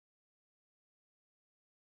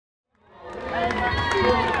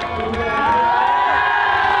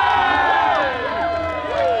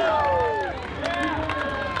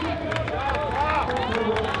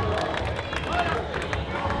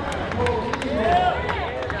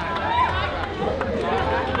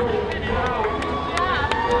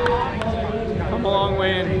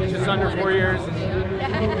under 4 years,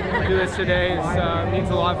 and to do this today means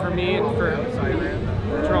a lot for me and for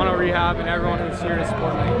Toronto Rehab and everyone who's here to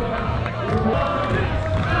support me.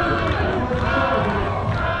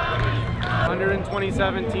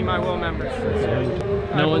 127 Team I Will members this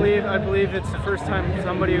year. I believe it's the first time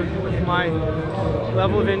somebody with my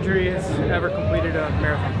level of injury has ever completed a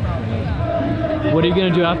marathon. What are you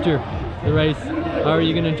going to do after the race? How are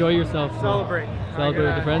you going to enjoy yourself? Celebrate. Celebrate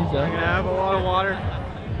with the friends, yeah? I'm going to have a lot of water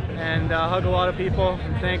and hug a lot of people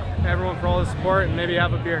and thank everyone for all the support and maybe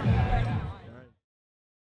have a beer.